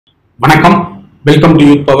வணக்கம், welcome to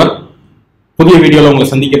youth power. புதிய வீடியோவில் உங்களை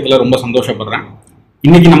சந்திக்கிறதுல ரொம்ப சந்தோஷப்படுறேன்.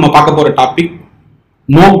 இன்னைக்கு நம்ம பார்க்க போகிற டாபிக்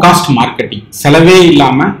நோ காஸ்ட் மார்க்கெட்டிங். செலவே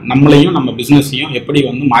இல்லாமல் நம்மளையும் நம்ம பிஸ்னஸையும் எப்படி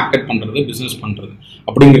மார்க்கெட் பண்ணுறது, பிஸ்னஸ் பண்ணுறது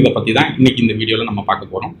அப்படிங்கிறத பற்றி தான் இன்னைக்கு இந்த வீடியோவில் நம்ம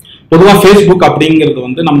பார்க்க போகிறோம். பொதுவாக ஃபேஸ்புக்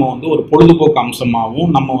அப்படிங்கிறது நம்ம ஒரு பொழுதுபோக்கு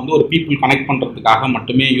அம்சமாகவும் நம்ம ஒரு பீப்புள் கனெக்ட் பண்ணுறதுக்காக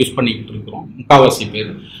மட்டுமே யூஸ் பண்ணிக்கிட்டு இருக்கிறோம் முக்கால்வாசி பேர்.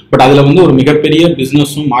 பட் அதில் ஒரு மிகப்பெரிய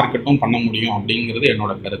பிஸ்னஸும் மார்க்கெட்டும் பண்ண முடியும் அப்படிங்கிறது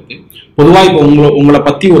என்னோட கருத்து. பொதுவாக இப்போ உங்களை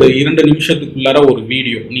பற்றி ஒரு 2 நிமிஷத்துக்குள்ளார ஒரு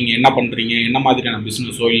வீடியோ, நீங்கள் என்ன பண்ணுறீங்க, என்ன மாதிரியான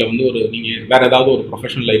பிஸ்னஸோ இல்லை நீங்கள் வேறு ஏதாவது ஒரு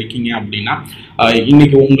ப்ரொஃபஷனில் இருக்கீங்க அப்படின்னா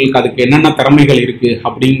இன்னைக்கு உங்களுக்கு அதுக்கு என்னென்ன திறமைகள் இருக்குது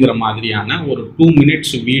அப்படிங்கிற மாதிரியான ஒரு 2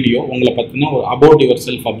 மினிட்ஸ் வீடியோ உங்களை பற்றின ஒரு அபவுட் யுவர்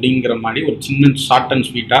செல்ஃப் அப்படிங்கிற மாதிரி ஒரு சின்ன ஷார்ட் அண்ட்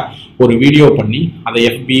ஸ்வீட்டாக ஒரு வீடியோ பண்ணி அதை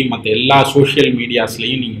எஃபி மற்ற எல்லா சோஷியல்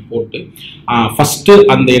மீடியாஸ்லையும் நீங்கள் போட்டு ஃபஸ்ட்டு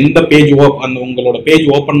அந்த எந்த பேஜ் உங்களோட பேஜ்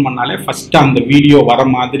ஓப்பன் பண்ணாலே ஃபஸ்ட்டு அந்த வீடியோ வர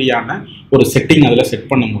மாதிரியான ஒரு செட்டிங் அதில் செட்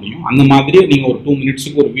பண்ண முடியும். அந்த மாதிரி நீங்கள் ஒரு 2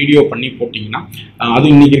 மினிட்ஸுக்கு ஒரு வீடியோ பண்ணி போட்டிங்கன்னா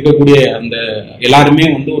அதுவும் இன்றைக்கி இருக்கக்கூடிய அந்த எல்லாருமே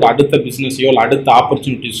ஒரு அடுத்த பிஸ்னஸையோ இல்லை அடுத்த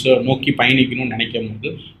ஆப்பர்ச்சுனிட்டிஸோ நோக்கி பயணிக்கணும்னு நினைக்கும்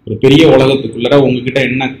போது ஒரு பெரிய உலகத்துக்குள்ளார உங்ககிட்ட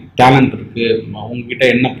என்ன டேலண்ட் இருக்குது, உங்ககிட்ட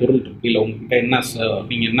என்ன பொருள் இருக்குது, இல்லை உங்ககிட்ட என்ன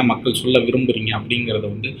நீங்கள் என்ன மக்கள் சொல்ல விரும்புகிறீங்க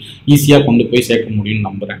அப்படிங்கிறத ஈஸியாக கொண்டு போய் சேர்க்க முடியும்னு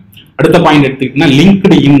நம்புகிறேன். அடுத்த பாயிண்ட் எடுத்துக்கிட்டிங்கன்னா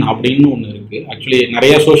லிங்க்டு இன் அப்படின்னு ஒன்று இருக்குது. ஆக்சுவலி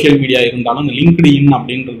நிறைய சோஷியல் மீடியா இருந்தாலும் இந்த லிங்க்டு இன்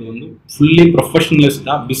அப்படின்றது ஃபுல்லி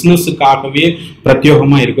ப்ரொஃபஷனலிஸ்டாக பிஸ்னஸுக்காகவே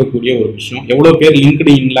பிரத்யேகமாக இருக்கக்கூடிய ஒரு விஷயம். எவ்வளோ பேர்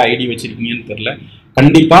லிங்க்டு இன்ல ஐடி வச்சுருக்கீங்கன்னு தெரில.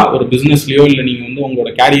 கண்டிப்பாக ஒரு பிஸ்னஸ்லையோ இல்லை நீங்கள்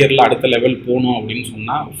உங்களோட கேரியரில் அடுத்த லெவல் போகணும் அப்படின்னு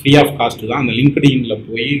சொன்னால் ஃப்ரீ ஆஃப் காஸ்ட்டு தான். அந்த லிங்க்டு இன்ல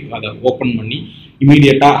போய் அதை ஓப்பன் பண்ணி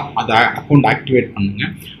இமீடியட்டாக அதை அக்கௌண்ட் ஆக்டிவேட்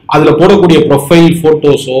பண்ணுங்கள். அதில் போடக்கூடிய ப்ரொஃபைல்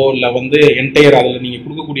ஃபோட்டோஸோ இல்லை என்டையர் அதில் நீங்கள்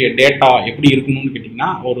கொடுக்கக்கூடிய டேட்டா எப்படி இருக்கணும்னு கேட்டிங்கன்னா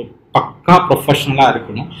ஒரு பக்கா ப்ரொஃபஷனலாக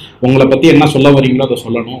இருக்கணும். உங்களை பற்றி என்ன சொல்ல வரீங்களோ அதை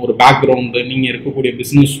சொல்லணும். ஒரு பேக்ரவுண்டு, நீங்கள் இருக்கக்கூடிய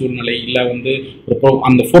பிஸ்னஸ் சூழ்நிலை, இல்லை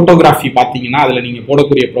அந்த ஃபோட்டோகிராஃபி பார்த்தீங்கன்னா அதில் நீங்கள்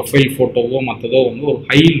போடக்கூடிய ப்ரொஃபைல் ஃபோட்டோவோ மற்றதோ ஒரு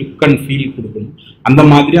ஹை லுக் அண்ட் ஃபீல் கொடுக்கணும். அந்த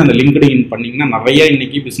மாதிரி அந்த லிங்க்டு இன் பண்ணிங்கன்னா நிறைய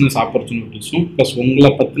இன்றைக்கி பிஸ்னஸ் ஆப்பர்ச்சுனிட்டிஸும் ப்ளஸ்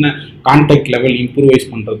உங்களை பற்றின கான்டாக்ட் லெவல் இம்ப்ரூவைஸ்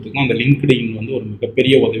பண்ணுறதுக்கும் அந்த லிங்க்டு இன் ஒரு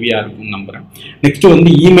மிகப்பெரிய உதவியாக இருக்கும்னு நம்புகிறேன். Next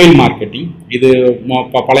email marketing. இது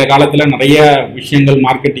பழைய காலத்தில் நிறைய விஷயங்கள்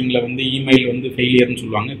மார்க்கெட்டிங்கில் இமெயில் ஃபெயிலியர்னு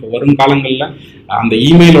சொல்லுவாங்க. இப்போ வரும் காலங்களில் அந்த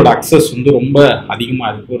இமெயிலோட அக்சஸ் ரொம்ப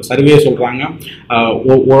அதிகமாக இருக்குது. ஒரு சர்வே சொல்கிறாங்க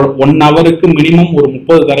 1 ஹவருக்கு மினிமம் ஒரு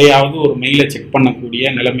 30 தடவையாவது ஒரு மெயிலை செக்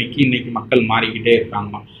பண்ணக்கூடிய நிலைமைக்கு இன்றைக்கி மக்கள் மாறிக்கிட்டே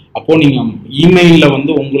இருக்காங்க. அப்போது நீங்கள் இமெயிலில்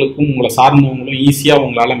உங்களுக்கும் உங்களை சார்ந்தவங்களும் ஈஸியாக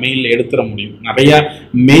உங்களால் மெயிலில் எடுத்துட முடியும். நிறையா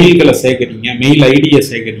மெயில்களை சேகரிங்க, மெயில் ஐடியை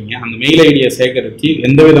சேகரிங்க. அந்த மெயில் ஐடியை சேகரித்து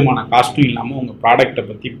எந்த விதமான காஸ்ட்டும் இல்லாமல் உங்கள் ப்ராடக்டை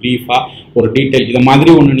பற்றி ப்ரீஃபாக ஒரு டீட்டெயில் இதை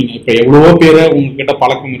மாதிரி நீங்கள் இப்போ எவ்வளவோ பேர் உங்ககிட்ட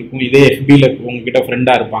பழக்கம் இருக்கும். இதே எஃபியில் உங்ககிட்ட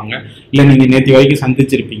ஃப்ரெண்டாக இருப்பாங்க, இல்லை நீங்கள் நேற்று வரைக்கும்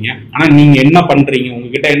சந்திச்சிருப்பீங்க. ஆனால் நீங்கள் என்ன பண்ணுறீங்க,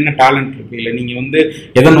 உங்ககிட்ட என்ன டேலண்ட் இருக்குது, இல்லை நீங்கள்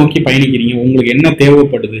எதை நோக்கி பயணிக்கிறீங்க, உங்களுக்கு என்ன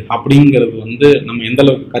தேவைப்படுது அப்படிங்கிறது நம்ம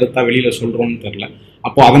எந்தளவுக்கு கருத்தாக வெளியில் சொல்கிறோன்னு தெரில.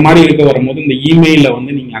 அப்போது அது மாதிரி இருக்க வரும்போது இந்த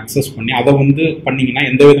இமெயிலில் நீங்கள் அக்சஸ் பண்ணி அதை பண்ணிங்கன்னா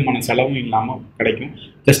எந்த விதமான செலவும் இல்லாமல் கிடைக்கும்.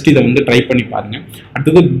 ஜஸ்ட் இதை ட்ரை பண்ணி பாருங்கள்.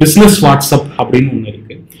 அடுத்தது பிஸ்னஸ் வாட்ஸ்அப் அப்படின்னு ஒன்று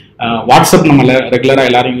இருக்குது. வாட்ஸ்அப் நம்ம ரெகுலராக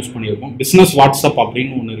எல்லாரும் யூஸ் பண்ணியிருக்கோம். பிஸ்னஸ் வாட்ஸ்அப்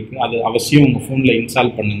அப்படின்னு ஒன்று இருக்குது. அது அவசியம் உங்கள் ஃபோனில்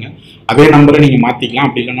இன்ஸ்டால் பண்ணுங்கள். அதே நம்பரை நீங்கள் மாற்றிக்கலாம்,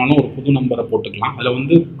 அப்படி இல்லைனாலும் ஒரு புது நம்பரை போட்டுக்கலாம்.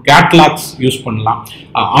 அதில் கேட்லாக்ஸ் யூஸ் பண்ணலாம்,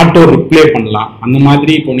 ஆட்டோ ரிப்ளே பண்ணலாம். அந்த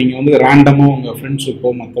மாதிரி இப்போ நீங்கள் ரேண்டமாக உங்கள்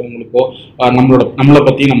ஃப்ரெண்ட்ஸுக்கோ மற்றவங்களுக்கோ நம்மளை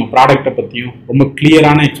பற்றியும் நம்ம ப்ராடக்டை பற்றியும் ரொம்ப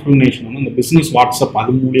கிளியரான எக்ஸ்ப்ளனேஷன் அந்த பிஸ்னஸ் வாட்ஸ்அப்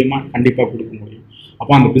அது மூலியமாக கண்டிப்பாக கொடுக்க முடியும்.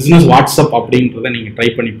 அப்போ அந்த பிஸ்னஸ் வாட்ஸ்அப் அப்படின்றத நீங்கள் ட்ரை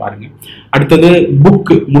பண்ணி பாருங்கள். அடுத்தது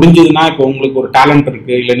புக்கு முடிஞ்சதுன்னா இப்போ உங்களுக்கு ஒரு டேலண்ட்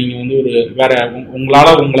இருக்குது, இல்லை நீங்கள் ஒரு வேற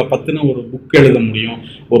உங்களால் உங்களை பற்றின ஒரு புக் எழுத முடியும்,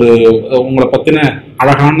 உங்களை பற்றின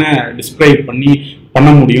அழகான டிஸ்கிரைப் பண்ண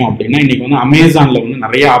முடியும் அப்படின்னா இன்றைக்கி அமேசானில்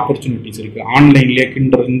நிறைய ஆப்பர்ச்சுனிட்டிஸ் இருக்குது. ஆன்லைன்லேயே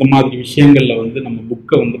கிண்டர் இந்த மாதிரி விஷயங்களில் நம்ம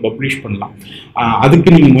புக்கை பப்ளிஷ் பண்ணலாம்.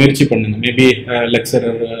 அதுக்கு நீங்கள் முயற்சி பண்ணுங்கள். மேபி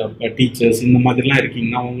லெக்சரர், டீச்சர்ஸ் இந்த மாதிரிலாம்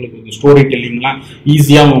இருக்கீங்கன்னா உங்களுக்கு ஸ்டோரி டெல்லிங்லாம்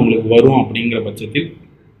ஈஸியாக உங்களுக்கு வரும். அப்படிங்கிற பட்சத்தில்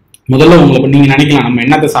முதல்ல உங்களை நீங்கள் நினைக்கலாம் நம்ம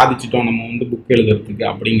என்னத்தை சாதிச்சிட்டோம் நம்ம புக் எழுதுறதுக்கு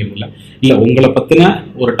அப்படிங்கிறதுல இல்லை, உங்களை பற்றின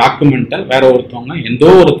ஒரு டாக்குமெண்ட்டை வேற ஒருத்தவங்க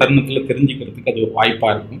எந்தோ ஒரு தருணத்தில் தெரிஞ்சுக்கிறதுக்கு அது ஒரு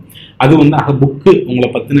வாய்ப்பாக இருக்கும். அது புக்கு உங்களை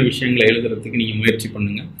பற்றின விஷயங்களை எழுதுறதுக்கு நீங்கள் முயற்சி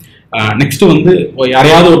பண்ணுங்கள். நெக்ஸ்ட்டு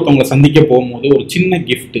யாரையாவது ஒருத்தவங்களை சந்திக்க போகும்போது ஒரு சின்ன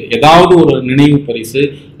கிஃப்ட், ஏதாவது ஒரு நினைவு பரிசு,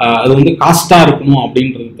 அது காஸ்ட்டாக இருக்கணும்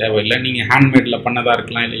அப்படின்றது தேவையில்லை. நீங்கள் ஹேண்ட்மேடில் பண்ணதாக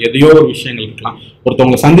இருக்கலாம், இல்லை எதையோ ஒரு விஷயங்கள் இருக்கலாம்.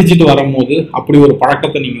 ஒருத்தவங்களை சந்திச்சுட்டு வரும்போது அப்படி ஒரு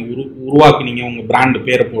பழக்கத்தை நீங்கள் உருவாக்குனீங்க, உங்கள் பிராண்டு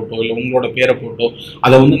பேரை போட்டோ இல்லை உங்களோட பேரை போட்டோ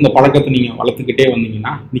அதை இந்த பழக்கத்தை நீங்கள் வளர்த்துக்கிட்டே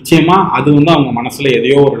வந்தீங்கன்னா நிச்சயமாக அது அவங்க மனசில்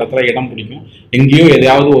எதையோ ஒரு இடத்துல இடம் பிடிக்கும். எங்கேயோ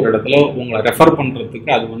எதையாவது ஒரு இடத்துல உங்களை ரெஃபர்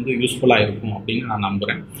பண்ணுறதுக்கு அது யூஸ்ஃபுல்லாக இருக்கும் அப்படின்னு நான்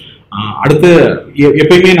நம்புகிறேன். அடுத்து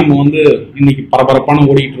எப்பயுமே நம்ம இன்னைக்கு பரபரப்பான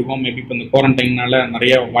ஓடிக்கிட்டு இருக்கோம். மேபி இப்போ இந்த குவாரண்டைனால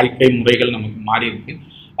நிறைய வாழ்க்கை முறைகள் நமக்கு மாறி இருக்கு.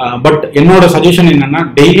 பட் என்னோட சஜஷன் என்னன்னா,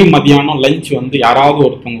 டெய்லி மதியானம் லஞ்ச் வந்து யாராவது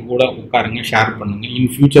ஒருத்தவங்க கூட உட்காருங்க, ஷேர் பண்ணுங்க.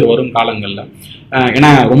 இன் ஃபியூச்சர் வரும் காலங்களில் ஏன்னா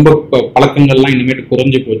ரொம்ப பழக்கங்கள்லாம் இனிமேட்டு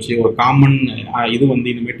குறைஞ்சி போச்சு. ஒரு காமன் இது வந்து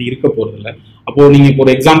இனிமேட்டு இருக்க போறதில்ல. அப்போ நீங்க இப்போ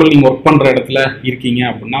ஒரு எக்ஸாம்பிள், நீங்க ஒர்க் பண்ற இடத்துல இருக்கீங்க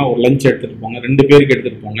அப்படின்னா ஒரு லஞ்ச் எடுத்துட்டு போங்க, 2 பேருக்கு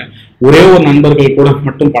எடுத்துட்டு போங்க. ஒரே ஒரு நண்பர்கள் கூட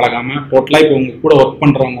மட்டும் பழகாம டோட்டலா இப்போ உங்க கூட ஒர்க்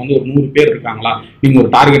பண்றவங்க வந்து ஒரு 100 பேர் இருக்காங்களா, நீங்க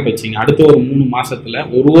ஒரு டார்கெட் வச்சீங்க. அடுத்த ஒரு 3 மாசத்துல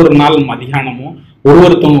ஒரு நாள் மதியானமும்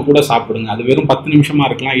ஒருத்தவங்க கூட சாப்பிடுங்க. அது வெறும் 10 நிமிஷமா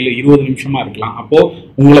இருக்கலாம், இல்ல 20 நிமிஷமா இருக்கலாம். அப்போ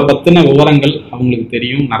உங்களை பத்தின விவரங்கள் அவங்களுக்கு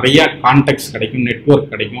தெரியும், நிறைய கான்டாக்ட்ஸ் கிடைக்கும்,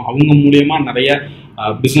 நெட்வொர்க் கிடைக்கும். அவங்க மூலியமா நிறைய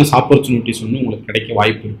பிஸ்னஸ் ஆப்பர்ச்சுனிட்டிஸ் வந்து உங்களுக்கு கிடைக்க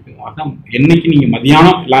வாய்ப்பு இருக்கு. ஆக என்னைக்கு நீங்க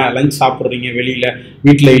மதியானம் லஞ்ச் சாப்பிட்றீங்க, வெளியில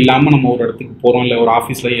வீட்டில் இல்லாம நம்ம ஒரு இடத்துக்கு போறோம், இல்லை ஒரு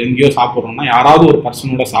ஆஃபீஸ்ல எங்கேயோ சாப்பிட்றோம்னா யாராவது ஒரு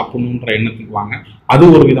பர்சனோட சாப்பிடணுன்ற எண்ணத்துக்கு வாங்க. அது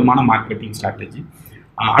ஒரு விதமான மார்க்கெட்டிங் ஸ்ட்ராட்டஜி.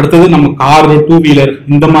 அடுத்தது நம்ம கார், 2 வீலர்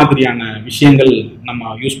இந்த மாதிரியான விஷயங்கள்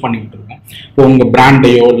நம்ம யூஸ் பண்ணிக்கிட்டு இருக்கோம். இப்போ உங்க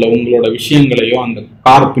பிராண்டையோ இல்லை உங்களோட விஷயங்களையோ அந்த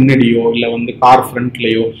கார் பின்னாடியோ இல்லை வந்து கார்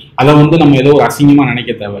ஃப்ரண்ட்லையோ அதை வந்து நம்ம ஏதோ ஒரு அசிங்கமா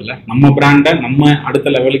நினைக்க தேவையில்லை. நம்ம பிராண்டை நம்ம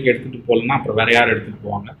அடுத்த லெவலுக்கு எடுத்துட்டு போகலன்னா அப்புறம் வேற யார் எடுத்துட்டு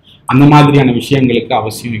போவாங்க. அந்த மாதிரியான விஷயங்களுக்கு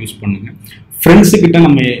அவசியம் யூஸ் பண்ணுங்க. ஃப்ரெண்ட்ஸு கிட்ட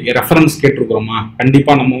நம்ம ரெஃபரன்ஸ் கேட்டிருக்கிறோமா,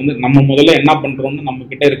 கண்டிப்பா நம்ம முதல்ல என்ன பண்றோம்னு நம்ம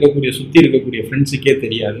கிட்ட சுத்தி இருக்கக்கூடிய ஃப்ரெண்ட்ஸுக்கே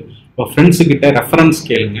தெரியாது. இப்போ ஃப்ரெண்ட்ஸு கிட்ட ரெஃபரன்ஸ்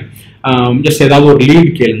கேளுங்க, ஜஸ்ட் ஏதாவது ஒரு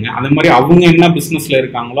லீட் கேளுங்க. அதே மாதிரி அவங்க என்ன பிஸ்னஸ்ல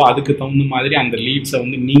இருக்காங்களோ அதுக்கு தகுந்த மாதிரி அந்த லீட்ஸை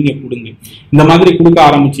வந்து நீங்க கொடுங்க. இந்த மாதிரி கொடுக்க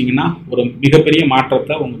ஆரம்பிச்சீங்கன்னா ஒரு மிகப்பெரிய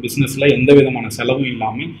மாற்றத்தை உங்க பிஸ்னஸ்ல எந்த விதமான செலவும்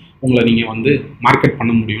இல்லாம உங்களை நீங்க வந்து மார்க்கெட்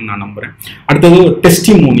பண்ண முடியும்னு நான் நம்புறேன். அடுத்தது ஒரு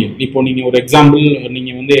டெஸ்டிமோனியல். இப்போ நீங்க ஒரு எக்ஸாம்பிள்,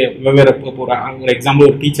 நீங்க வந்து வெவ்வேறு ஒரு எக்ஸாம்பிள்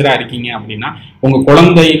ஒரு டீச்சரா இருக்கீங்க அப்படின்னா உங்க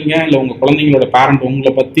குழந்தைங்க இல்லை உங்க குழந்தைங்களோட பேரண்ட்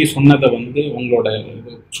உங்களை பத்தி சொன்னதை வந்து உங்களோட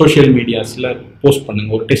சோஷியல் மீடியாஸ்ல போஸ்ட்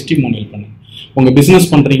பண்ணுங்க, ஒரு டெஸ்டிமோனியல் பண்ணுங்க. உங்க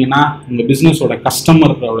பிசினஸ் பண்றீங்கன்னா உங்க பிசினஸோட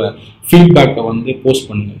கஸ்டமரோட ஃபீட்பேக்கை வந்து போஸ்ட்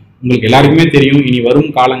பண்ணுங்க. உங்களுக்கு எல்லாருக்குமே தெரியும், இனி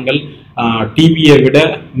வரும் காலங்கள் டிவியை விட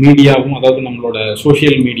மீடியாவும், அதாவது நம்மளோட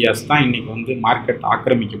சோஷியல் மீடியாஸ் தான் இன்னைக்கு வந்து மார்க்கெட்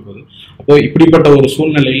ஆக்கிரமிக்க போகுது. அப்போ இப்படிப்பட்ட ஒரு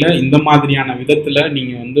சூழ்நிலையில இந்த மாதிரியான விதத்துல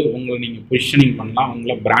நீங்க வந்து உங்களை நீங்க பொசிஷனிங் பண்ணலாம்,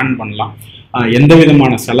 உங்களை பிராண்ட் பண்ணலாம். எந்த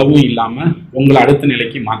விதமான செலவும் இல்லாம உங்களை அடுத்த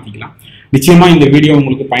நிலைக்கு மாத்திக்கலாம். நிச்சயமா இந்த வீடியோ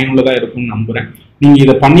உங்களுக்கு பயனுள்ளதா இருக்கும்னு நம்புறேன். நீங்க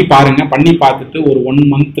இதை பண்ணி பாருங்க. பண்ணி பார்த்துட்டு ஒரு 1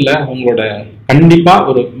 மந்த்ல உங்களோட கண்டிப்பா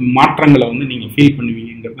ஒரு மாற்றங்களை வந்து நீங்க ஃபீல்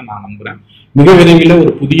பண்ணுவீங்கிறத நான் நம்புறேன். மிக விரைவில்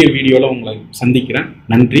ஒரு புதிய வீடியோல உங்களை சந்திக்கிறேன்.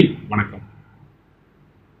 நன்றி, வணக்கம்.